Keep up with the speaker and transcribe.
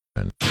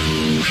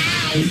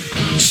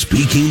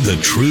Speaking the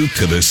truth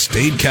to the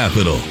state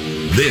capitol,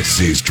 this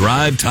is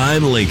Drive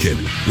Time Lincoln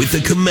with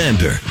the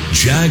Commander,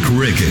 Jack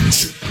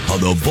Riggins,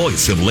 on the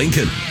voice of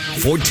Lincoln,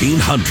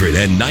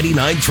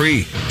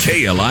 1499.3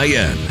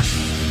 KLIN.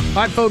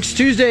 All right, folks,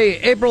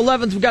 Tuesday, April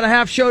 11th, we've got a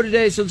half show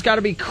today, so it's got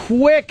to be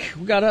quick.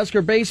 We've got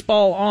Husker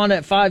baseball on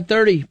at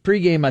 5:30,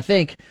 pregame, I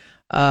think.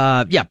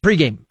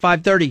 Pregame,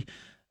 5:30.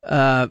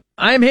 I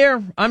am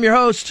here. I'm your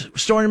host,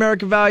 restoring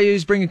American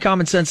values, bringing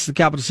common sense to the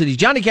capital city.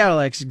 Johnny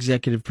Cadillac's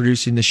executive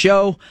producing the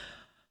show.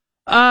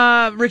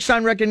 Rich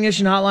Stein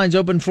recognition hotline's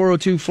open,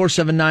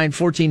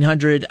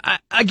 402-479-1400.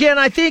 Again,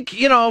 I think,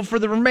 for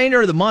the remainder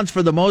of the month,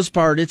 for the most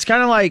part, it's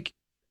kind of like,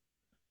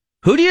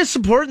 who do you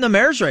support in the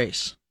mayor's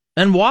race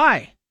and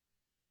why?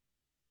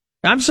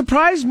 I'm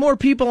surprised more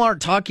people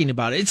aren't talking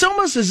about it. It's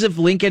almost as if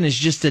Lincoln is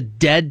just a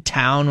dead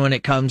town when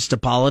it comes to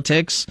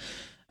politics.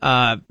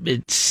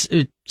 It's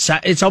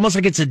almost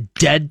like it's a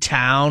dead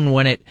town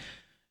when it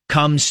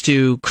comes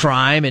to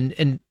crime,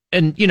 and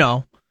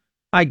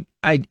I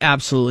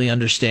absolutely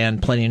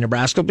understand plenty of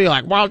Nebraska will be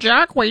like, well,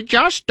 Jack, we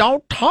just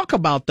don't talk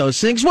about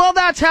those things. Well,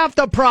 that's half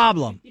the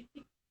problem.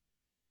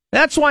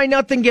 That's why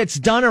nothing gets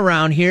done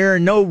around here,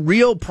 and no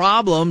real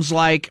problems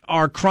like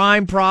our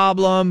crime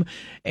problem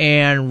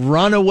and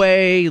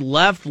runaway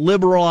left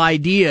liberal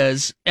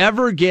ideas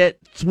ever get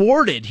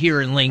thwarted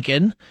here in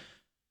Lincoln,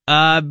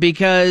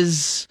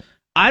 because,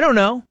 I don't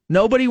know,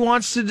 nobody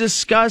wants to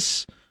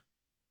discuss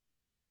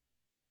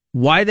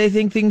why they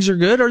think things are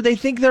good or they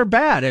think they're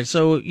bad. And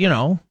so,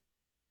 and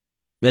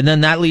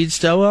then that leads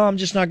to, well, I'm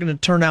just not going to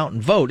turn out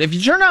and vote. If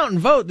you turn out and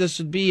vote, this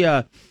would be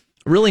a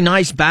really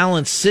nice,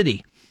 balanced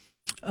city.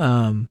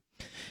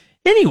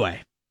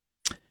 Anyway,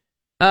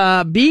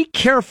 be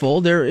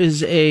careful. There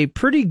is a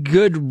pretty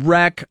good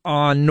wreck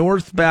on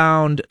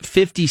northbound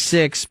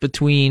 56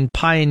 between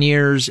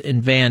Pioneers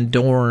and Van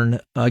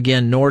Dorn.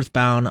 Again,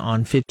 northbound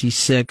on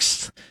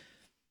 56th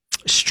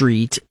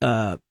Street,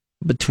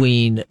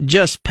 between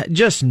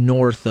just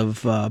north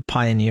of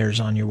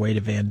Pioneers on your way to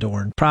Van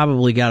Dorn.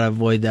 Probably got to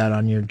avoid that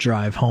on your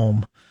drive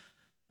home.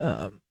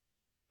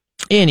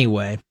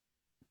 Anyway,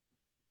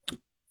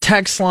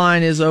 text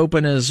line is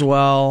open as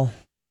well.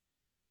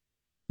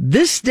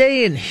 This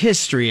day in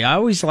history, I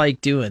always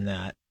like doing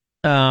that.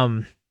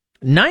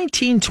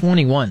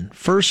 1921,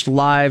 first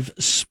live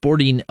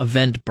sporting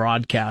event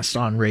broadcast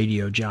on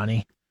radio,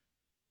 Johnny.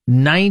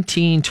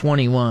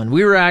 1921.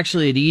 We were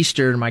actually at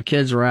Easter, and my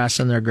kids were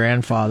asking their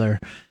grandfather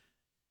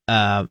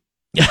about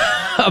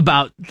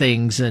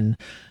things, and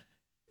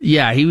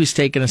yeah, he was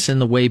taking us in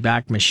the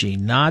Wayback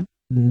Machine. No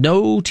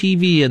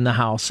TV in the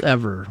house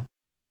ever.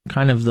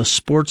 Kind of the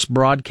sports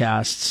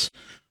broadcasts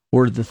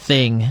were the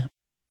thing,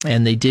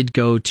 and they did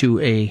go to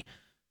a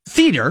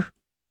theater.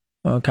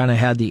 Kind of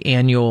had the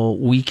annual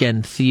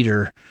weekend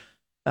theater,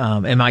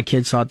 and my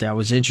kids thought that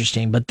was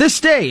interesting. But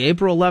this day,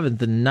 April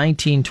 11th in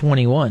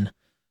 1921,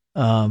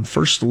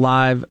 first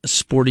live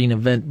sporting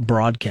event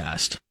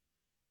broadcast.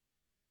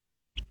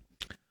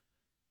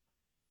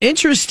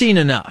 Interesting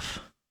enough.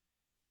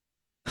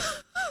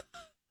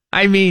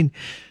 I mean,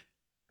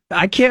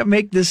 I can't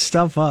make this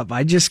stuff up.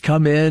 I just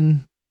come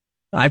in,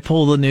 I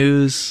pull the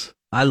news,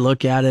 I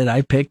look at it,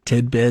 I pick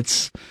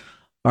tidbits.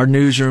 Our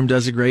newsroom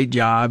does a great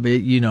job,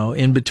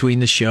 in between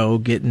the show,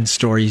 getting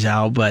stories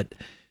out. But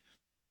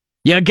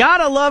you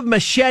gotta love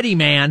Machete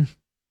Man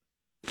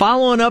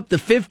following up the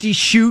 50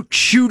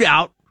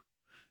 shootout.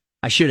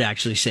 I should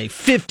actually say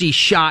 50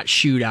 shot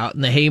shootout in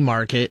the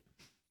Haymarket.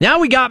 Now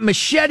we got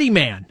Machete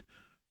Man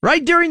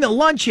right during the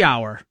lunch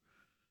hour,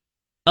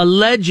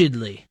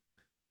 allegedly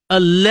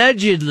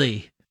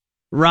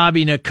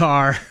robbing a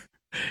car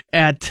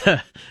at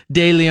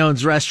De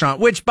Leon's restaurant,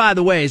 which, by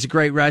the way, is a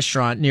great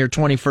restaurant near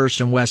 21st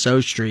and West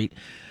O Street.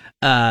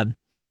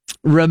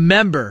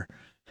 Remember,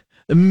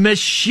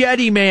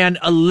 Machete Man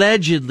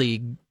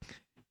allegedly,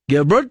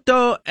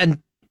 Gilberto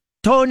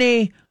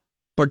Antoni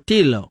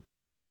Portillo,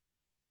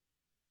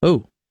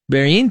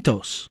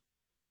 Barrientos,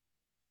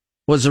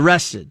 was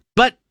arrested,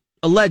 but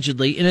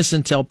allegedly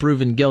innocent till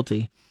proven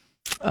guilty.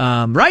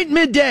 Right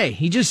midday,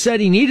 he just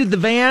said he needed the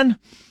van,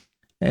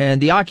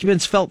 and the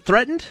occupants felt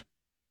threatened.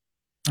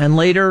 And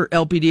later,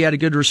 LPD had a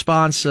good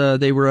response.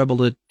 They were able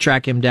to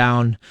track him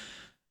down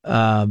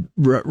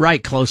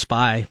right close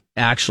by,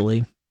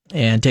 actually,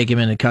 and take him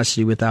into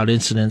custody without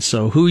incident.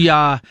 So,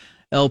 hoo-yah,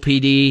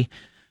 LPD.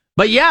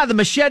 But yeah, the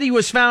machete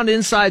was found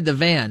inside the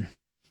van.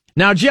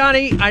 Now,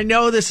 Johnny, I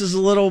know this is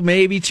a little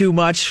maybe too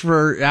much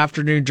for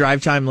afternoon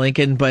drive time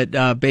Lincoln,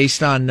 but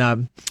based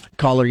on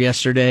caller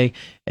yesterday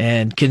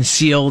and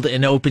concealed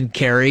and open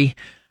carry,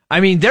 I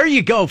mean, there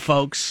you go,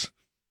 folks.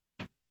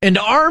 An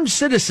armed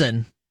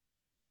citizen.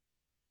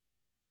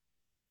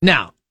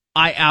 Now,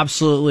 I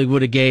absolutely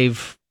would have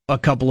gave a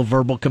couple of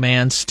verbal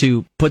commands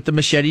to put the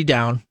machete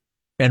down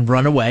and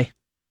run away,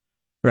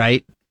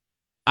 right?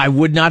 I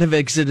would not have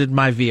exited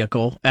my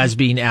vehicle as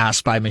being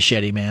asked by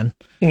Machete Man.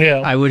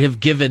 Yeah. I would have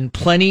given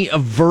plenty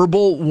of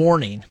verbal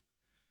warning,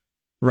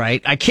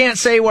 right? I can't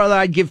say whether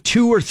I'd give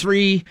 2 or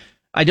 3.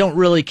 I don't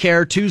really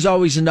care. 2's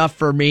always enough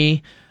for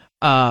me.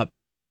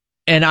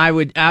 And I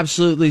would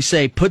absolutely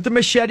say, put the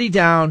machete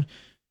down.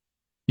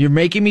 You're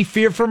making me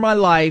fear for my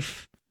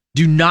life.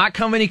 Do not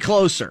come any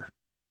closer.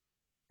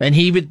 And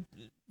he would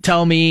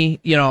tell me,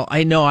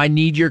 I know I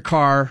need your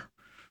car.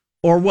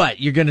 Or what?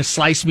 You're going to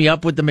slice me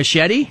up with the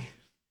machete?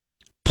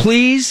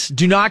 Please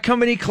do not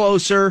come any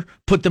closer.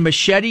 Put the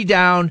machete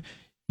down.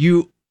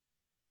 You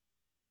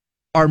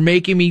are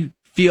making me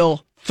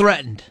feel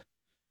threatened.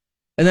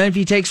 And then if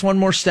he takes one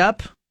more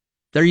step,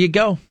 there you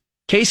go.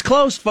 Case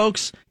closed,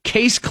 folks.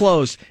 Case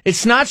closed.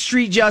 It's not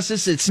street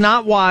justice. It's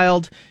not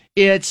wild.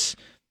 It's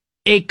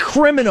a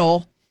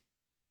criminal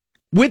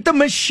with the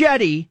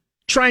machete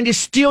trying to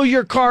steal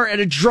your car at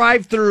a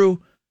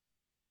drive-thru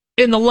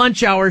in the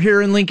lunch hour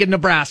here in Lincoln,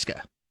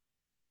 Nebraska.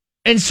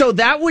 And so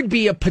that would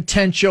be a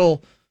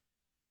potential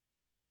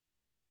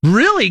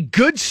really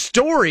good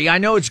story. I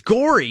know it's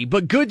gory,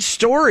 but good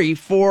story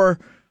for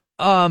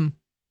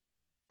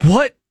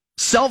what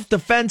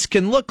self-defense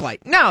can look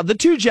like. Now, the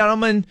two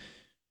gentlemen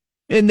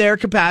in their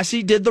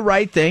capacity did the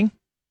right thing,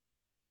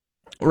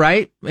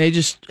 right? They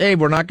just, hey,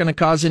 we're not going to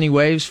cause any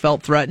waves,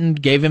 felt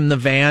threatened, gave him the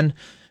van,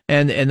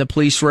 and the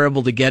police were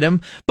able to get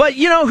him. But,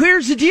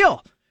 here's the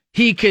deal.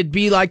 He could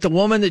be like the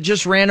woman that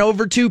just ran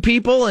over two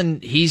people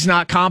and he's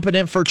not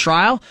competent for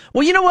trial.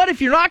 Well, you know what?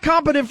 If you're not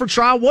competent for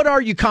trial, what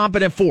are you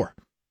competent for?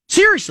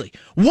 Seriously,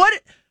 what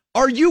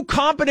are you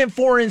competent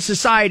for in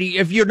society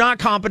if you're not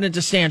competent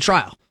to stand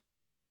trial?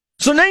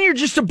 So then you're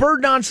just a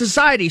burden on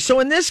society. So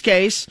in this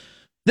case,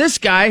 this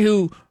guy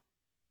who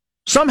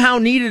somehow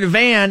needed a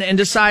van and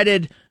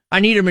decided, I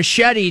need a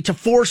machete to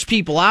force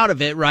people out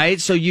of it, right?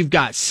 So you've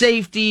got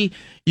safety,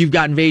 you've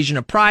got invasion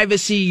of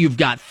privacy, you've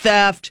got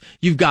theft,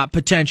 you've got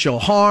potential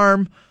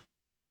harm.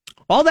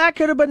 All that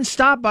could have been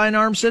stopped by an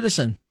armed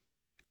citizen.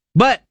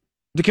 But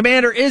the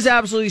commander is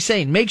absolutely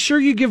saying, make sure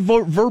you give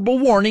verbal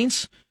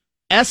warnings,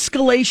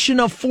 escalation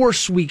of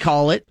force, we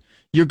call it.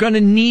 You're going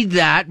to need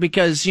that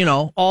because,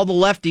 all the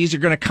lefties are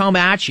going to come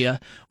at you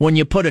when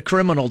you put a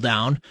criminal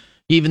down,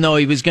 even though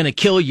he was going to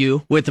kill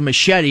you with a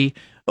machete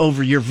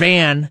over your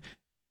van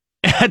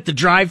at the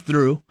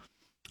drive-thru.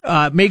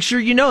 Make sure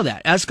you know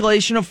that.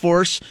 Escalation of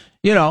force,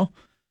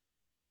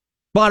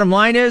 Bottom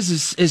line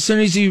is as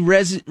soon as he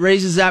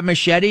raises that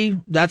machete,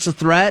 that's a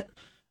threat.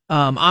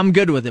 I'm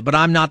good with it, but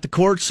I'm not the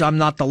courts. I'm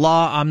not the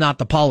law. I'm not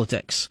the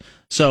politics.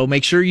 So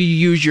make sure you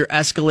use your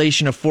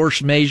escalation of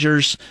force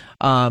measures.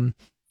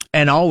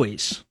 And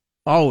always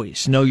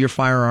know your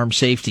firearm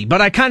safety.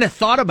 But I kind of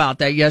thought about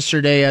that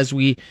yesterday as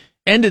we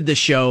ended the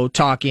show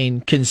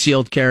talking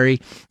concealed carry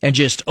and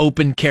just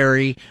open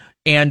carry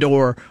and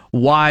or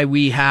why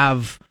we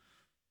have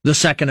the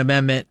Second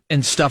Amendment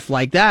and stuff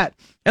like that.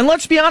 And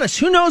let's be honest,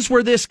 who knows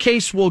where this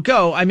case will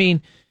go? I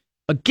mean,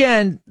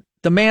 again,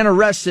 the man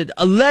arrested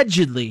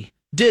allegedly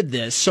did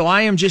this. So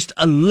I am just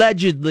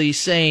allegedly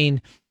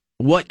saying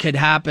what could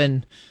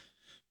happen,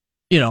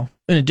 in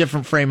a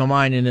different frame of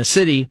mind in a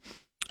city.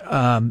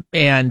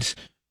 And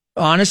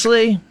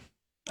honestly,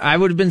 I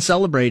would have been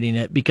celebrating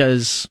it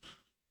because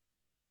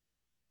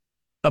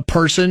a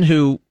person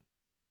who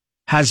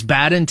has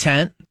bad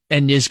intent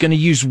and is going to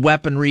use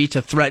weaponry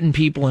to threaten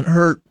people and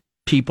hurt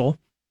people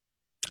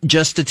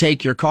just to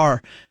take your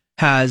car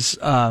has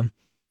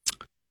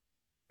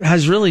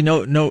really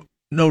no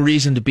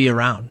reason to be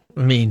around.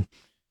 I mean,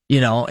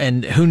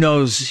 and who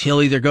knows,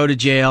 he'll either go to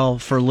jail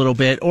for a little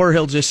bit or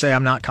he'll just say,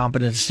 I'm not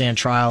competent to stand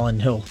trial,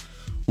 and he'll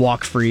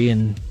walk free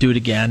and do it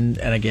again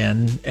and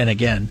again and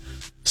again.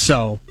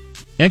 So,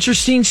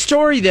 interesting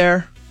story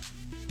there.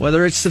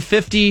 Whether it's the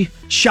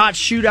 50-shot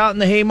shootout in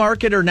the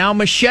Haymarket or now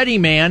Machete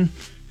Man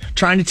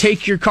trying to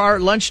take your car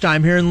at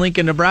lunchtime here in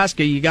Lincoln,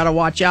 Nebraska, you got to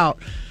watch out.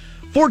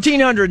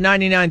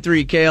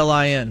 1400-99.3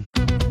 KLIN.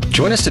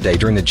 Join us today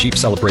during the Jeep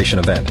Celebration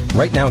event.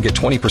 Right now, get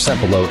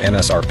 20% below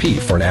MSRP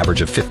for an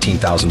average of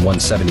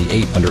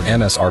 $15,178 under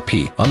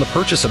MSRP on the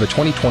purchase of a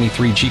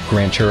 2023 Jeep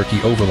Grand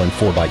Cherokee Overland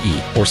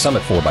 4xE or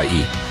Summit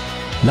 4xE.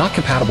 Not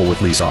compatible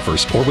with lease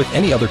offers or with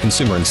any other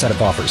consumer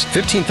incentive offers.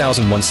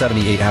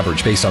 $15,178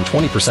 average based on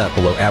 20%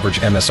 below average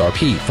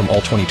MSRP from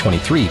all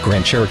 2023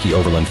 Grand Cherokee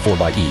Overland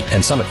 4xE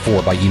and Summit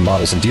 4xE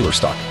models in dealer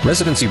stock.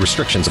 Residency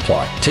restrictions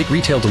apply. Take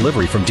retail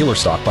delivery from dealer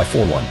stock by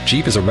 4/1.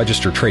 Jeep is a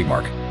registered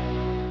trademark.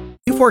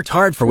 You've worked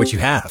hard for what you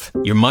have.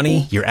 Your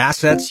money, your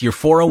assets, your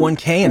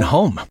 401k, and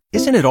home.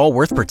 Isn't it all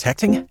worth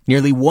protecting?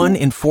 Nearly 1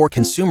 in 4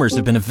 consumers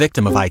have been a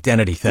victim of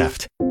identity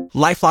theft.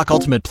 LifeLock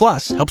Ultimate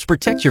Plus helps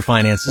protect your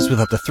finances with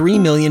up to $3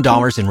 million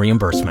in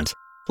reimbursement.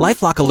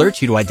 LifeLock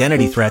alerts you to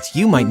identity threats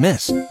you might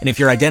miss. And if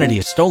your identity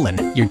is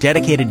stolen, your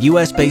dedicated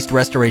U.S.-based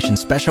restoration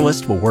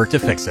specialist will work to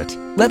fix it.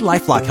 Let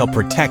LifeLock help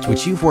protect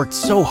what you've worked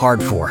so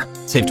hard for.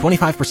 Save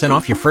 25%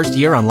 off your first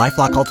year on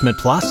LifeLock Ultimate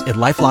Plus at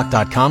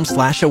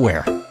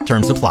LifeLock.com/aware.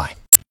 Terms apply.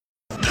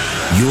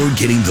 You're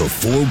getting the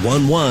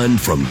 411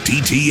 from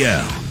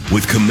DTL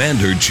with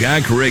Commander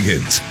Jack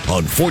Riggins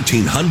on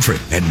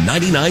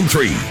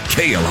 1499.3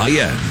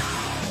 KLIN.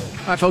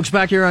 All right, folks,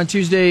 back here on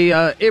Tuesday,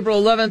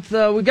 April 11th.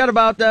 We've got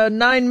about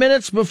 9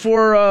 minutes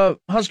before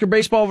Husker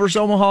baseball versus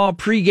Omaha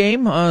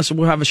pregame, so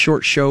we'll have a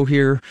short show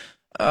here.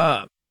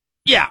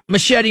 Yeah,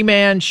 Machete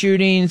Man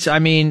shootings. I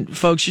mean,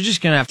 folks, you're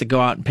just going to have to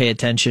go out and pay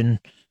attention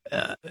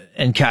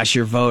and cast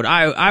your vote.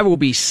 I will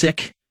be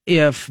sick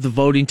if the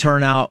voting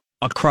turnout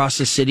across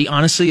the city,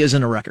 honestly,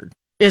 isn't a record.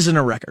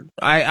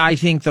 I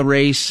think the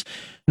race,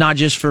 not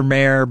just for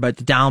mayor, but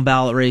the down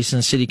ballot race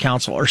and city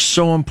council are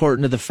so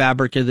important to the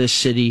fabric of this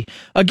city.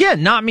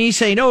 Again, not me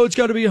saying, oh, it's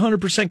got to be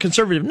 100%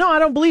 conservative. No, I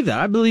don't believe that.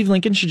 I believe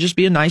Lincoln should just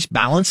be a nice,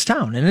 balanced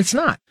town, and it's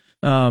not.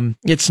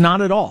 It's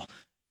not at all.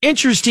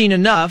 Interesting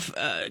enough,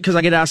 because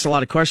I get asked a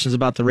lot of questions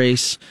about the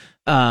race.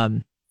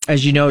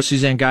 As you know,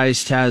 Suzanne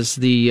Geist has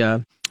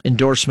the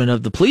endorsement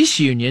of the police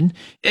union,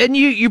 and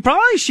you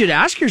probably should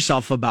ask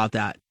yourself about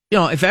that. You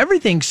know, if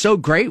everything's so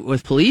great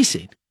with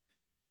policing,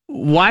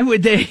 why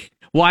would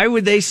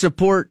they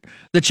support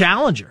the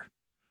challenger?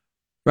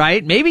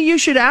 Right? Maybe you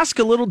should ask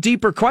a little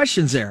deeper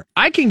questions there.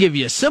 I can give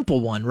you a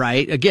simple one,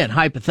 right? Again,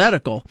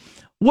 hypothetical.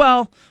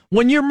 Well,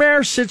 when your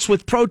mayor sits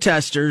with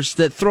protesters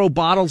that throw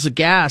bottles of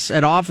gas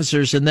at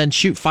officers and then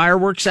shoot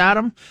fireworks at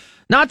them,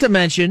 not to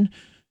mention,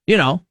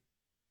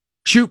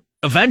 shoot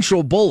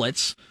eventual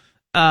bullets,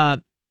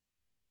 and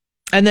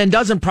then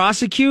doesn't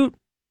prosecute,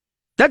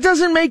 that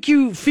doesn't make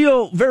you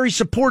feel very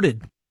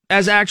supported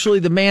as actually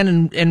the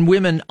man and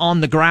women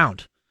on the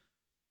ground.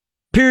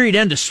 Period.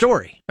 End of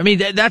story. I mean,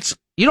 that's,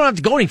 you don't have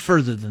to go any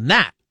further than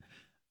that.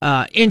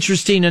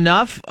 Interesting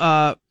enough,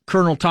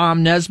 Colonel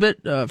Tom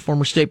Nesbitt,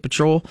 former state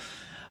patrol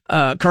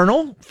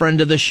colonel,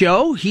 friend of the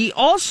show, he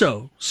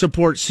also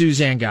supports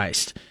Suzanne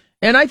Geist.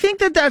 And I think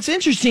that that's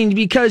interesting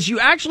because you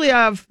actually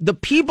have the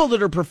people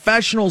that are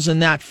professionals in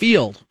that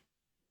field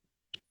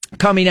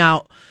coming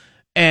out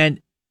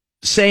and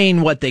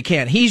saying what they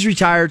can. He's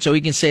retired, so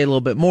he can say a little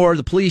bit more.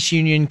 The police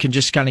union can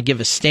just kind of give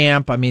a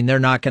stamp. I mean, they're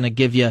not going to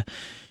give you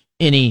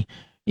any,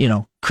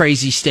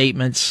 crazy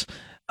statements.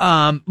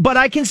 But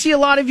I can see a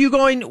lot of you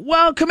going,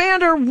 well,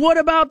 Commander, what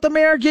about the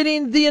mayor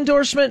getting the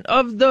endorsement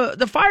of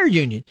the fire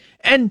union?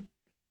 And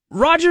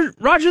Roger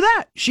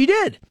that. She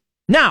did.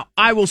 Now,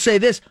 I will say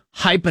this,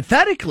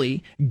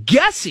 hypothetically,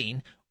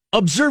 guessing,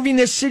 observing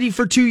this city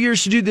for 2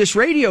 years to do this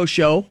radio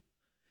show,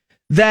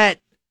 that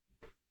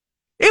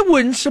it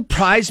wouldn't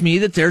surprise me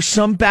that there's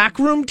some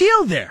backroom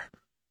deal there.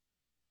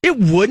 It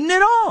wouldn't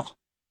at all.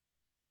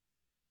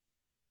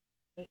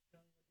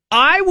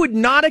 I would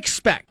not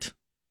expect,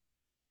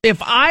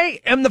 if I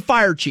am the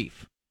fire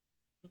chief,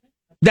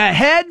 the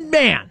head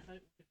man,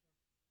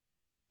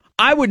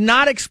 I would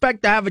not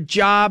expect to have a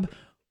job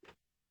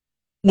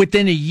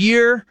within a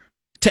year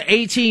to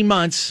 18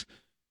 months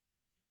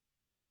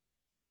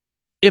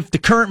if the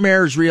current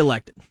mayor is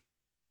reelected.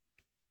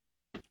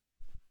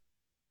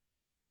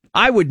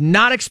 I would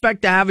not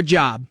expect to have a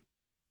job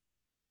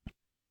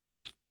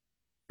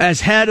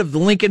as head of the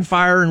Lincoln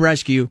Fire and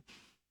Rescue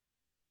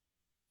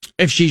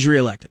if she's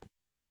reelected.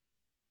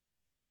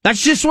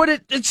 That's just what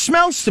it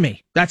smells to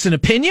me. That's an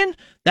opinion.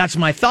 That's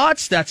my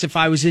thoughts. That's if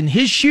I was in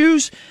his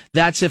shoes.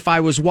 That's if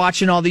I was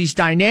watching all these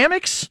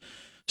dynamics.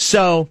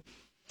 So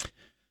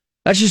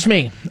that's just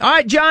me. All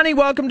right, Johnny,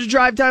 welcome to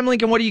Drive Time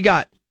Lincoln. What do you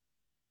got?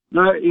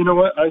 You know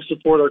what? I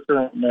support our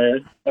current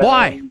mayor.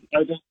 Why?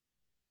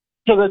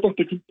 Because I think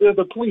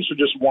the police are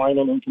just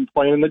whining and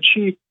complaining. The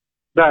chief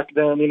back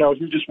then, he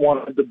just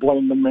wanted to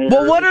blame the mayor.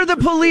 Well, what are the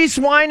police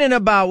whining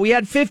about? We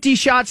had 50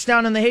 shots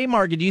down in the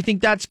Haymarket. Do you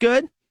think that's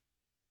good?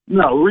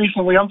 No,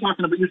 recently you're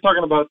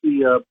talking about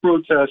the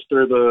protest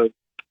or the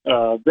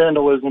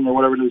vandalism or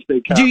whatever it is.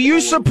 State Capitol. Do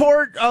you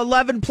support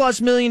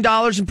 $11+ million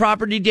in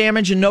property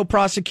damage and no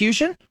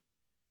prosecution?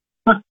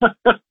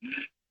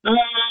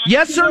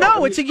 Yes or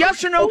no? It's a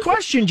yes or no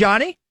question,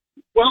 Johnny.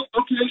 Well,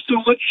 okay, so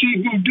let's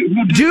see who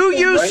did Do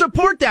you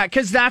support that?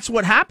 Because that's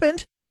what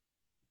happened.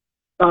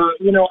 I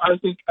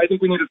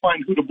think we need to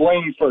find who to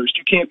blame first.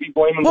 You can't be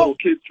blaming little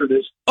kids for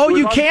this. Oh,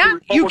 you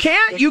can't? You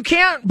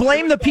can't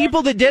blame the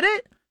people that did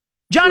it?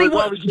 Johnny,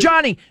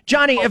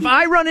 if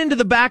I run into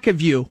the back of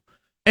you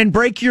and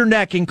break your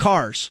neck in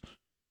cars,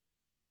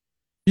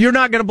 you're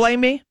not going to blame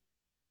me?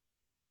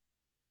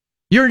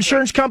 Your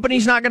insurance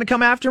company's not going to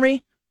come after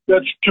me?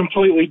 That's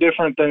completely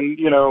different than,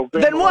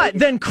 Then what?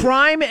 Then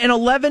crime and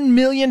 $11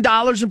 million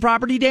in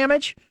property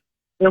damage?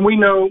 And we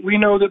know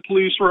that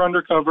police were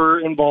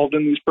undercover involved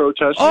in these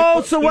protests.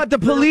 Oh, so what? The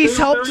police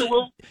helped?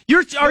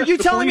 Are you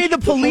telling me the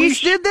police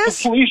did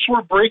this? The police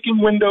were breaking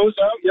windows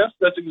out. Yes,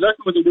 that's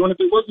exactly what they're doing. If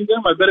it wasn't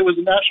them, I bet it was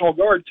the National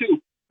Guard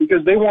too,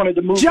 because they wanted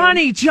to move.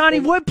 Johnny,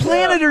 what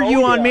planet are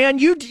you on, man?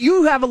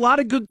 You have a lot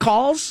of good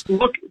calls,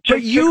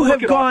 but you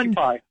have gone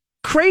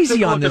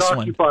crazy on this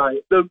one.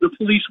 The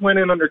police went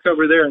in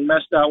undercover there and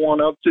messed that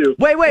one up too.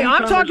 Wait,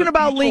 I'm talking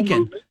about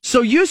Lincoln.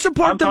 So you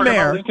support the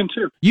mayor. Lincoln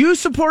too. You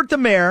support the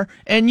mayor,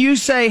 and you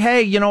say,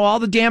 hey, all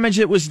the damage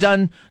that was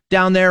done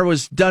down there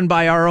was done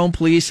by our own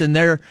police, and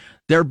they're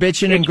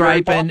bitching and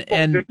griping.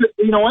 And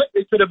you know what?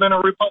 It could have been a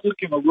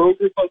rogue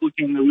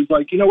Republican that was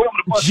like, I'm going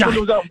to bust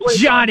windows out.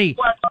 Johnny,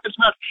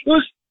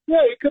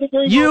 it could have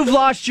been. You've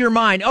lost your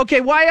mind.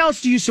 Okay, why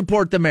else do you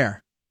support the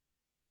mayor?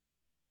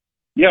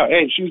 Yeah,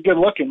 hey, she's good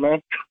looking,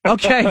 man.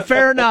 Okay,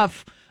 fair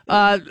enough.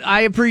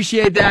 I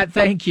appreciate that.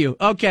 Thank you.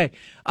 Okay.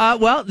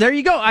 Well, there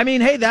you go. I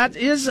mean, hey, that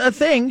is a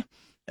thing.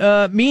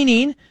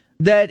 meaning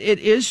that it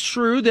is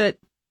true that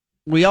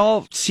we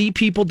all see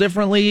people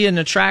differently and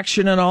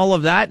attraction and all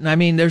of that. And I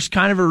mean, there's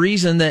kind of a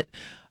reason that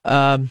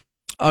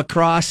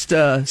across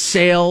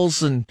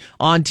sales and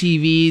on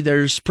TV,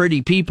 there's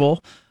pretty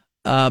people.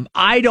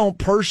 I don't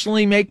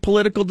personally make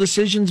political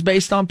decisions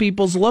based on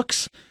people's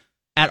looks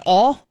at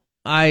all.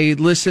 I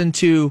listen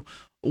to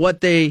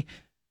what they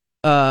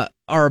are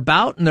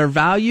about and their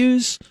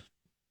values.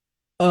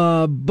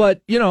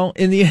 But, you know,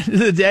 in the end of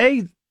the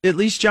day, at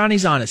least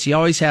Johnny's honest. He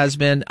always has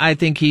been. I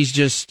think he's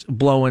just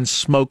blowing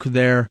smoke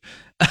there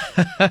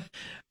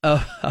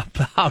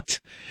about,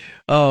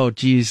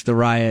 the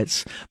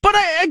riots. But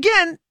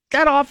again,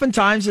 that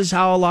oftentimes is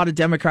how a lot of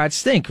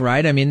Democrats think,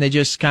 right? I mean, they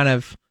just kind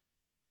of,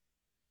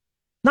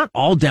 not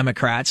all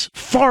Democrats,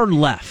 far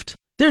left.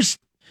 There's,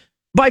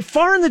 by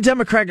far in the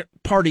Democratic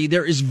Party,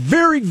 there is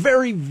very,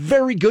 very,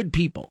 very good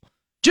people,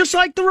 just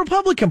like the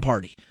Republican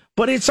Party.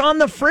 But it's on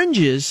the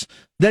fringes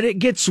that it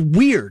gets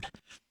weird.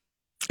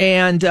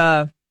 And,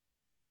 I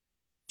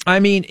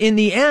mean, in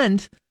the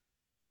end,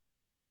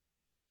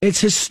 it's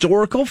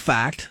historical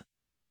fact.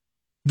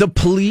 The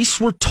police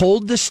were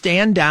told to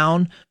stand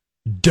down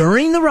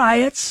during the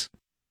riots.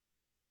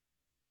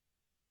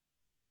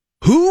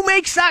 Who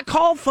makes that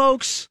call,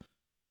 folks?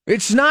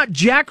 It's not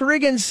Jack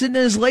Riggins sitting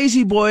in his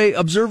lazy boy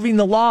observing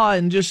the law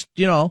and just,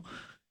 you know,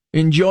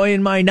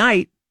 enjoying my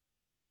night.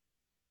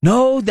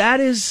 No, that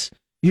is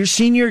your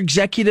senior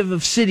executive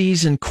of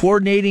cities and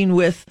coordinating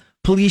with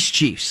police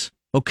chiefs.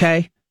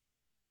 Okay?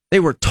 They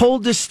were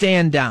told to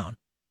stand down.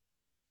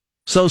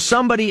 So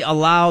somebody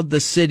allowed the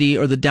city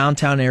or the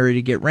downtown area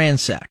to get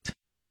ransacked.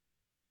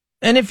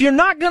 And if you're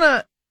not going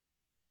to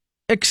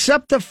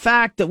accept the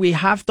fact that we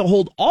have to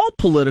hold all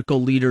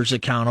political leaders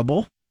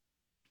accountable,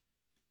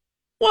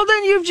 well,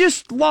 then you've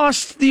just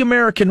lost the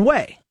American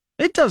way.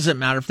 It doesn't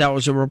matter if that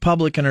was a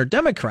Republican or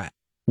Democrat.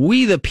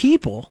 We, the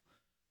people,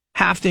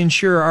 have to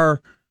ensure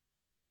our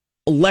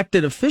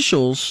elected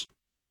officials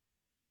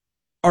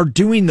are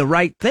doing the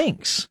right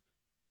things.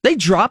 They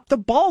dropped the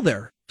ball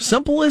there.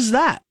 Simple as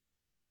that.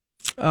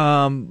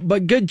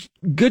 But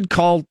good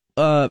call,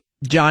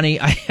 Johnny.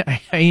 I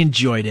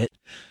enjoyed it.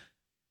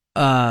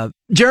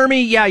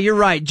 Jeremy, yeah, you're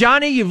right.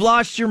 Johnny, you've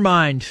lost your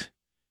mind.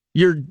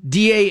 Your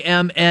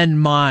DAMN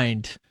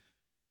mind.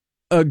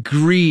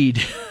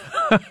 Agreed.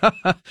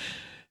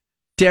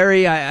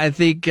 Terry, I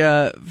think,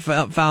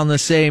 found the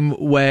same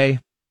way.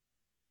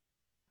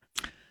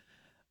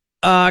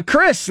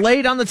 Chris,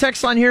 late on the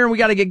text line here, and we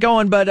got to get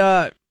going,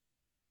 but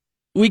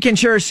we can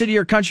share a city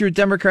or country with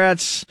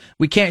Democrats.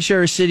 We can't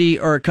share a city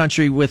or a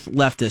country with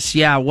leftists.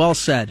 Yeah, well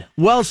said.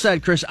 Well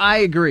said, Chris. I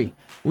agree.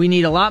 We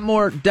need a lot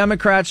more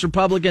Democrats,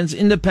 Republicans,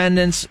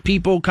 independents,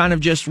 people kind of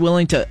just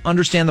willing to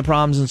understand the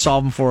problems and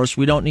solve them for us.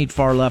 We don't need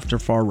far left or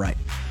far right.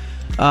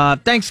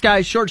 Thanks,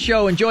 guys. Short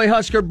show. Enjoy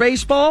Husker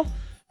baseball.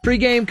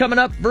 Pre-game coming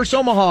up versus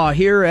Omaha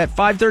here at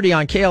 5:30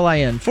 on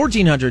KLIN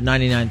 1400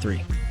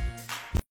 99.3.